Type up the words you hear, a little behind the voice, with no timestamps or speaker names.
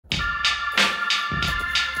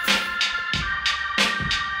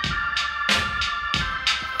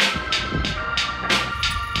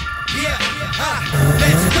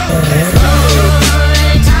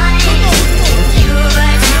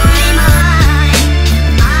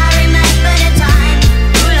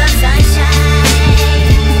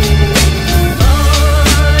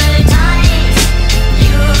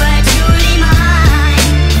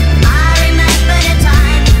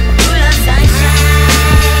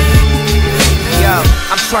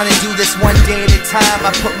trying to do this one day at a time.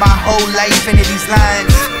 I put my whole life into these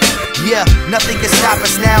lines. Yeah, nothing can stop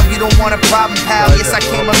us now. You don't want a problem, pal. Yes, I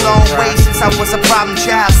came a long way since I was a problem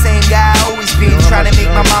child. Same guy I always been, trying to make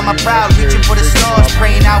my mama proud. Reaching for the stars,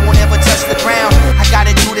 praying I won't ever touch the ground. I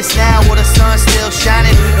gotta do this now while the sun's still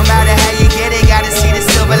shining. No matter how you get it, gotta see the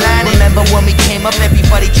silver lining. Remember when we came up,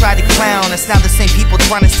 everybody tried to clown us. Now the same people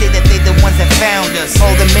trying to say that they the ones that found us.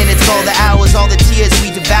 All the minutes, all the hours, all the tears we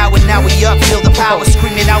devoured. Now we up, feel the power,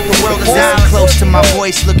 screaming out the world is ours. Close to my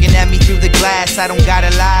voice, looking at me through the glass. I don't gotta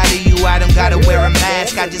lie to you, I don't gotta wear a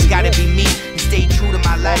mask. I just gotta be me and stay true to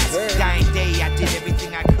my last dying day. I did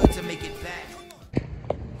everything I could to make it back.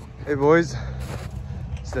 Hey boys,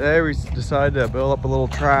 today we decided to build up a little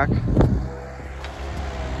track.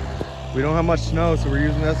 We don't have much snow, so we're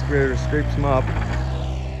using an excavator to scrape some up.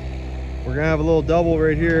 We're gonna have a little double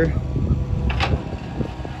right here.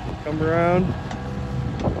 Come around,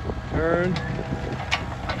 turn,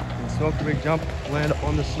 and smoke a big jump, land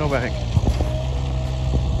on the snowbank.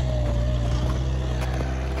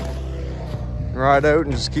 Ride out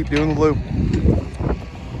and just keep doing the loop.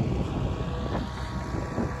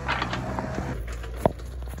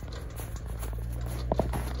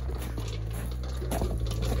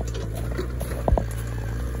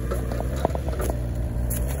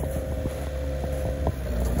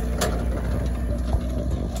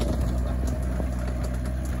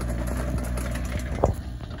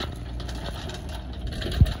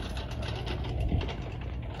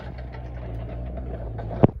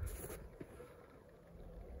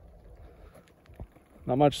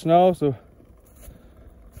 Not much snow, so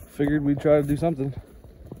figured we'd try to do something.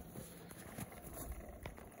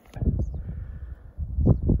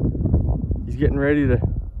 He's getting ready to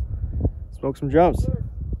smoke some jumps.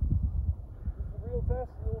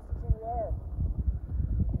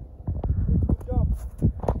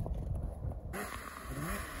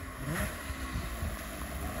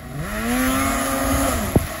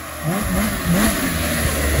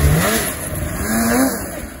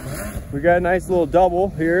 We got a nice little double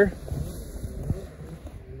here.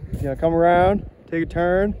 You gotta come around, take a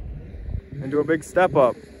turn, and do a big step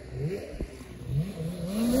up.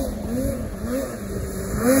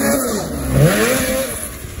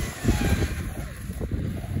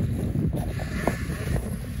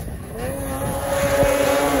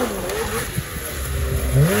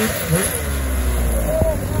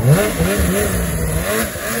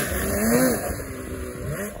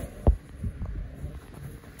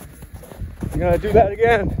 I'm gonna do that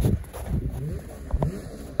again.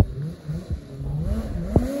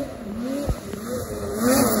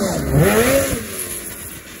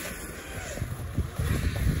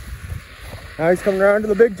 Now he's coming around to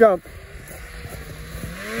the big jump.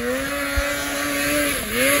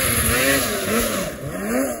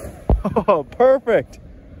 Oh, perfect.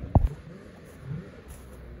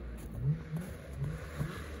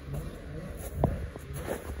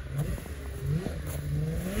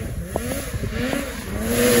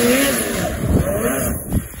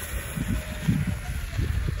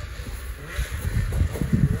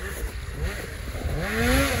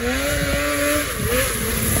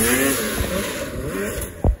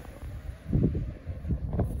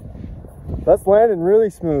 That's landing really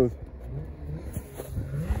smooth.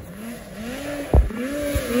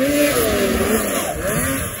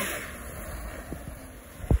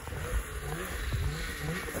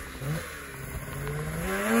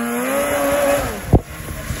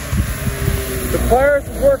 The Polaris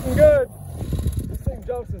is working good. This thing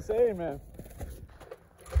jumps insane, man.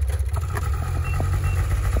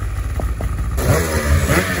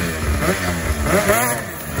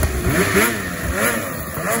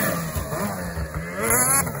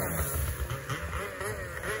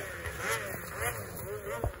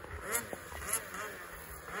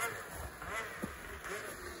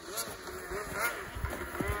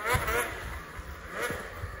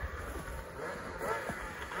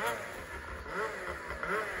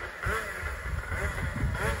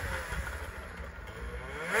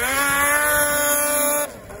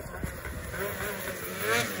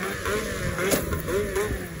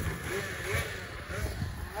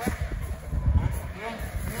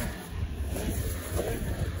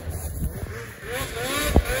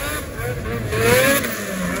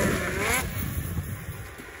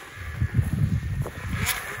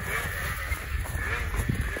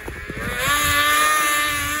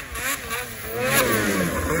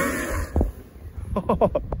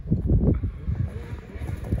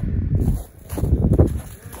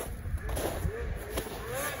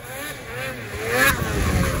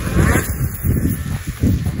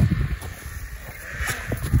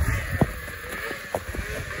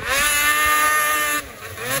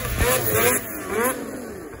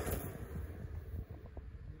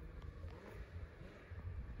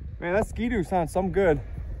 skidoo sounds some good.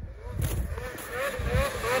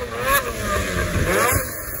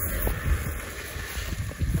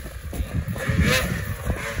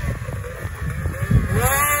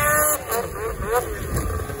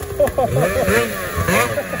 A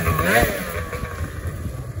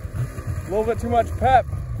little bit too much pep.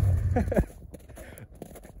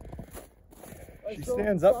 She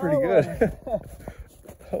stands up pretty good.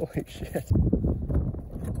 Holy shit.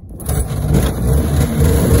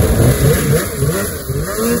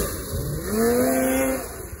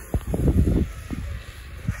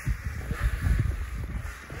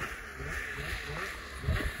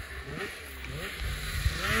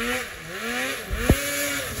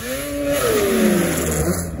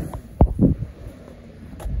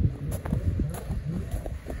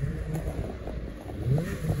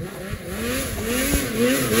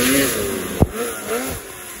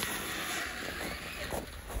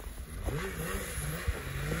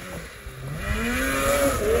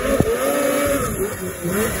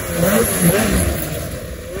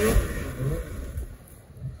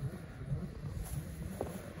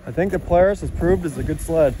 I think the Polaris has proved it's a good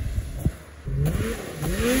sled.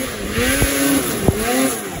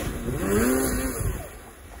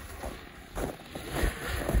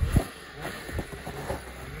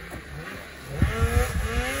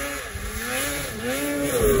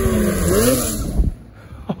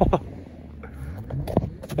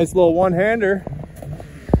 Nice little one-hander.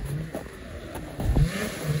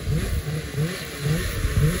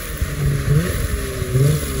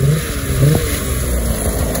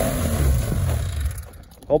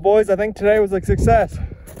 Well, boys, I think today was a success.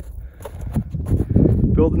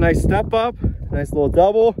 Built a nice step up, nice little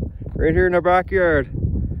double right here in our backyard.